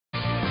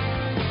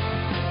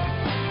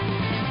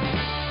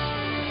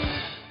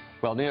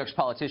Well, New York's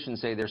politicians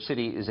say their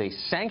city is a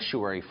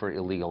sanctuary for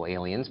illegal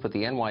aliens, but the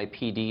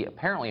NYPD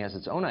apparently has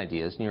its own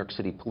ideas. New York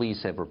City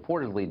police have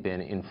reportedly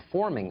been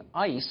informing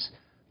ICE,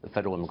 the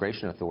federal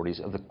immigration authorities,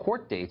 of the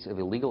court dates of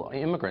illegal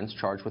immigrants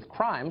charged with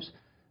crimes,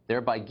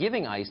 thereby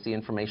giving ICE the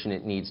information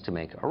it needs to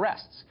make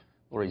arrests.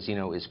 Lori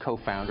Zeno is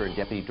co-founder and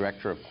deputy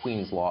director of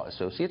Queens Law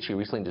Associates. She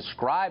recently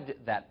described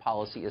that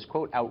policy as,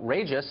 quote,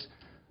 outrageous.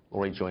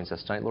 Lori joins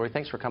us tonight. Lori,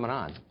 thanks for coming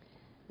on.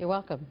 You're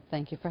welcome.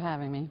 Thank you for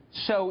having me.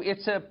 So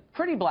it's a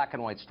pretty black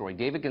and white story.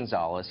 David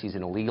Gonzalez, he's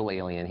an illegal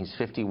alien. He's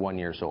 51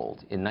 years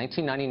old. In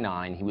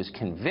 1999, he was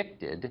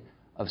convicted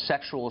of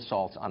sexual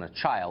assault on a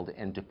child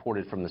and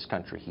deported from this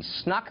country. He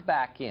snuck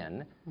back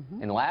in,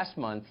 and last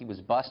month he was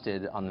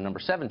busted on the number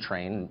 7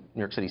 train, New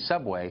York City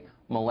subway,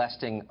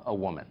 molesting a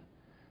woman.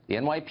 The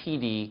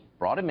NYPD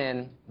brought him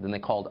in, then they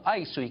called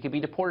ICE so he could be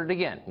deported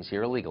again. He's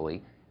here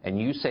illegally,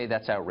 and you say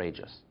that's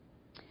outrageous.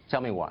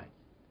 Tell me why.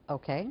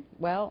 Okay.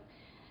 Well,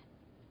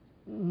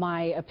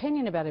 my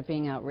opinion about it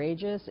being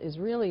outrageous is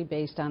really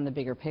based on the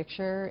bigger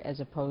picture as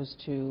opposed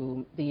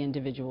to the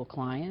individual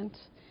client.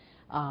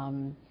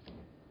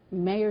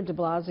 Mayor de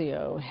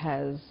Blasio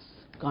has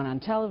gone on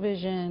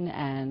television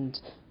and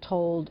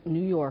told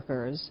New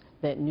Yorkers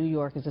that New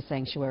York is a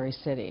sanctuary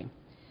city.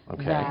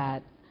 Okay.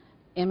 That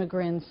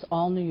immigrants,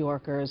 all New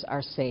Yorkers,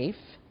 are safe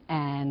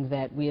and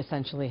that we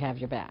essentially have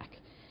your back.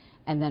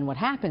 And then what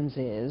happens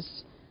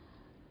is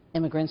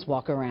immigrants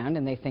walk around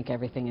and they think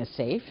everything is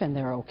safe and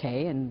they're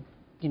okay and,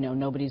 you know,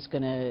 nobody's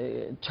going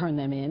to turn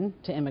them in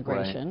to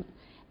immigration.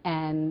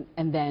 Right.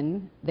 And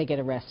then they get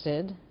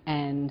arrested,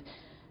 and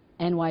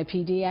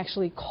NYPD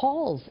actually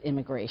calls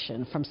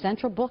immigration from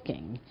central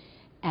booking.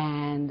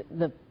 And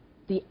the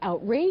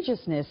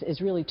outrageousness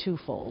is really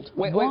twofold.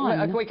 Wait,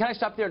 can I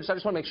stop there? I just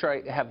want to make sure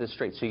I have this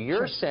straight. So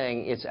you're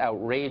saying it's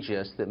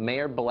outrageous that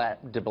Mayor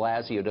de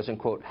Blasio doesn't,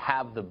 quote,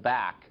 have the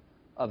back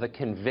of a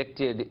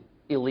convicted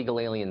illegal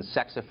alien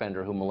sex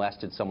offender who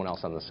molested someone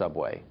else on the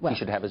subway. Well, he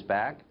should have his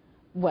back?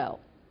 Well,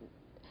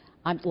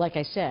 like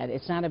I said,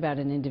 it's not about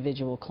an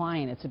individual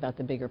client. It's about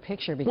the bigger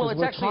picture. Because well,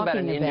 it's actually about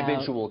an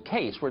individual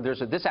case where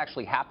this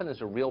actually happened.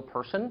 There's a real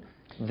person.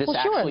 This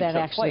well, sure, actually that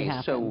took actually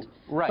place. happened.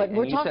 So, right. But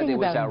we're talking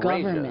about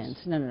government.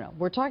 No.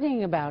 We're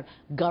talking about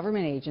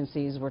government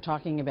agencies. We're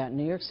talking about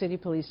New York City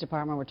Police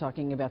Department. We're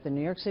talking about the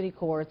New York City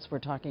courts. We're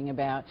talking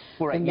about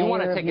the mayor You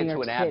want to take of it New to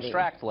York an City.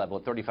 abstract level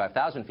at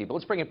 35,000 people.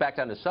 Let's bring it back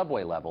down to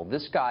subway level.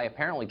 This guy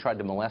apparently tried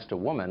to molest a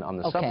woman on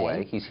the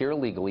subway. He's here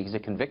illegally. He's a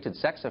convicted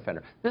sex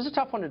offender. This is a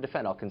tough one to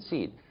defend, I'll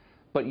concede.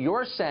 But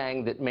you're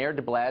saying that Mayor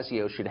de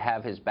Blasio should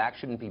have his back,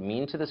 shouldn't be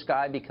mean to this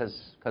guy because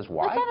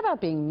why? It's not about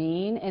being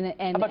mean.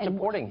 How about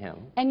deporting him?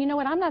 And you know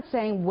what? I'm not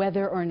saying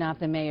whether or not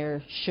the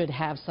mayor should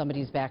have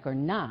somebody's back or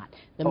not.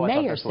 The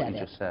mayor mayor said it.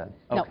 You just said.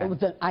 Okay.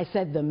 No, I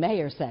said the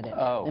mayor said it.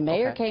 Oh, the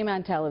mayor came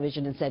on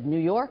television and said, New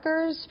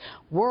Yorkers,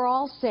 we're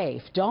all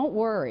safe. Don't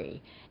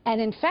worry. And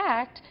in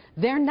fact,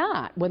 they're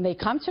not. When they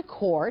come to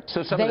court,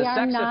 so some they of the are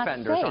sex not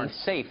offenders safe. aren't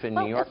safe in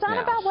New York now. It's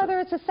not about whether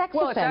it's a sex offender.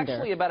 Well, it's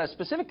actually about a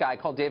specific guy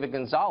called David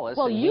Gonzalez.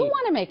 Well, you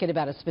want to make it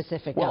about a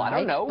specific guy. Well, I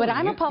don't know. But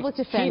I'm a public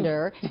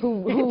defender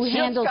who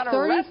handles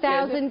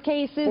 30,000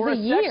 cases a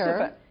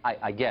year.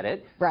 I get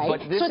it. Right.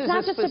 But this so it's is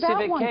not a just specific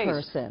about one case.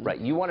 person. Right.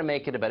 You want to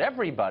make it about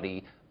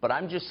everybody. But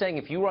I'm just saying,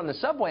 if you were on the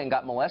subway and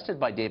got molested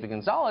by David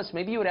Gonzalez,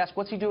 maybe you would ask,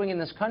 what's he doing in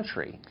this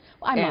country?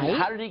 Well, and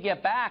how did he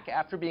get back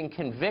after being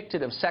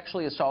convicted of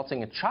sexually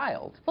assaulting a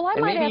child? Well, I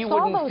might ask all those things. And maybe you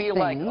wouldn't feel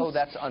like, oh,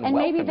 that's unwelcoming. And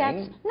maybe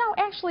that's, no,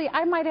 actually,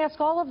 I might ask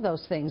all of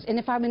those things. And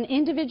if I'm an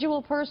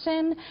individual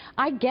person,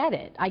 I get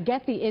it. I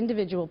get the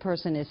individual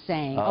person is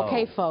saying,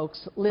 okay,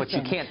 folks, listen. But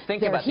you can't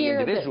think about the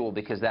individual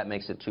because that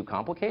makes it too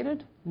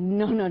complicated?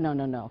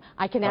 No.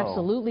 I can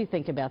absolutely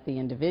think about the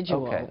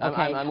individual. Okay.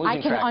 I'm losing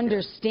I can track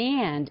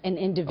understand an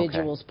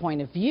individual's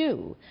point of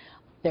view.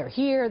 They're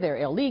here, they're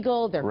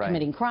illegal, they're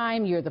committing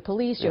crime, you're the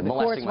police, you're the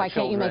courts, why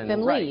can't you make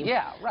them leave?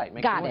 Yeah, right.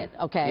 Got it,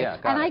 okay. Yeah,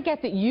 and I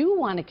get that you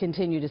want to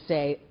continue to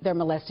say they're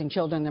molesting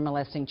children, they're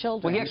molesting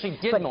children. Well, he actually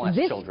did molest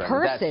children. This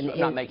person, That's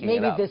not making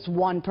maybe it up. this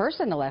one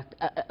person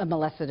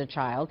molested a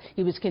child,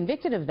 he was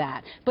convicted of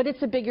that. But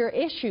it's a bigger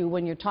issue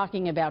when you're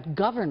talking about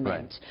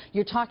government. Right.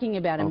 You're talking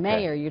about a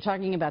mayor, you're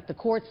talking about the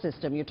court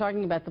system, you're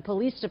talking about the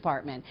police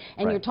department,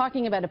 and you're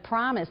talking about a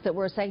promise that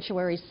we're a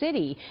sanctuary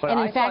city. But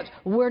and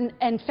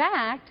in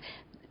fact,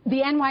 the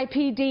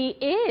NYPD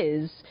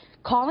is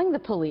calling the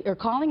police or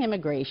calling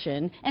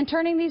immigration and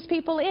turning these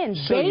people in.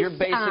 So you're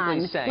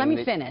basically saying, let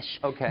me finish.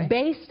 Okay.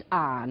 Based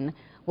on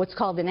what's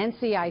called an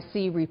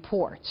NCIC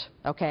report,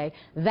 okay?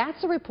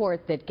 That's a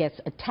report that gets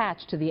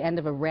attached to the end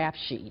of a rap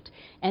sheet.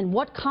 And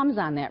what comes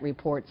on that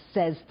report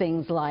says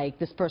things like,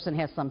 this person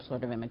has some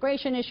sort of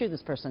immigration issue,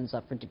 this person's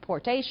up for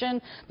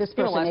deportation, this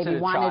person may be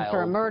wanted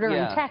for a murder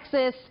in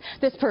Texas,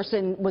 this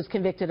person was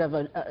convicted of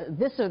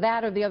this or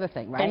that or the other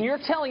thing, right? And you're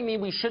telling me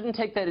we shouldn't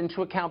take that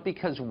into account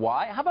because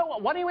why?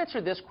 Why don't you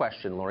answer this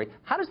question, Lori?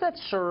 How does that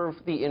serve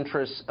the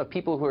interests of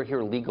people who are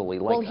here legally,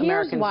 like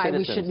American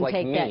citizens,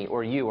 like me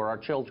or you or our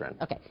children?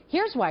 Okay. Okay,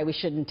 here's why we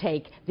shouldn't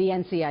take the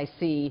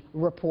NCIC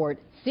report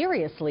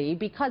seriously,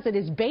 because it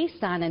is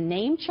based on a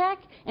name check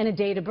and a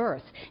date of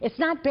birth. It's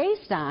not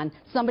based on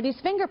somebody's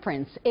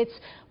fingerprints. It's,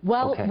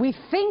 well, Okay. we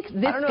think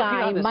this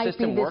guy might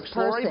be this works,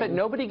 Lori, person. but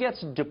nobody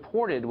gets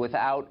deported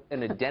without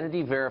an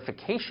identity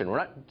verification. We're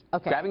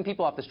not grabbing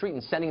people off the street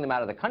and sending them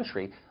out of the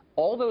country.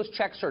 All those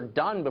checks are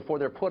done before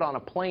they're put on a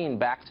plane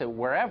back to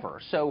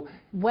wherever. So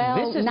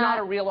this is not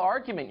a real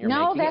argument you're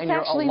making. No, that's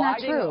actually not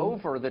true. And you're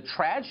eliding over the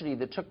tragedy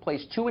that took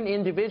place to an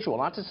individual,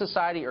 not to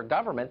society or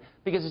government,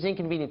 because it's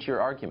inconvenient to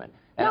your argument.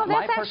 And no,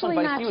 my that's personal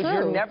actually advice to you not is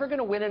true. you're never going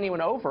to win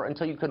anyone over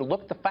until you can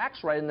look the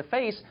facts right in the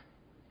face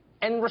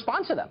and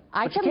respond to them.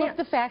 I can look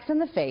the facts in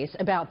the face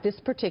about this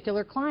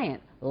particular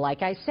client,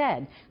 like I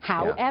said.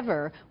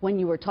 However, when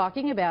you were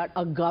talking about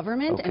a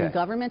government and a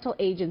governmental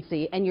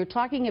agency, and you're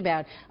talking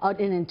about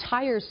an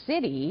entire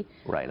city,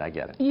 right? I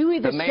get it. You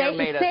either the mayor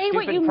made a say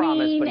what you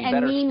promise, mean but he and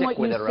better mean stick what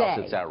with you it, or say. else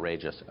it's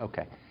outrageous.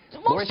 Okay.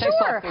 Well, Lori,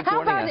 sure.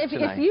 How about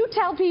if you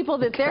tell people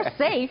that they're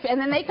safe and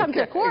then they come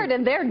to court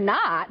and they're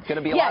not? It's going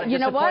to be a lot of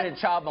disappointed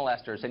child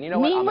molesters, and you know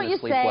what? Mean I'm what you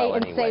sleep say well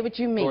and anyway. say what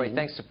you mean. Lori,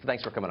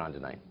 thanks for coming on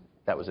tonight.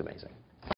 That was amazing.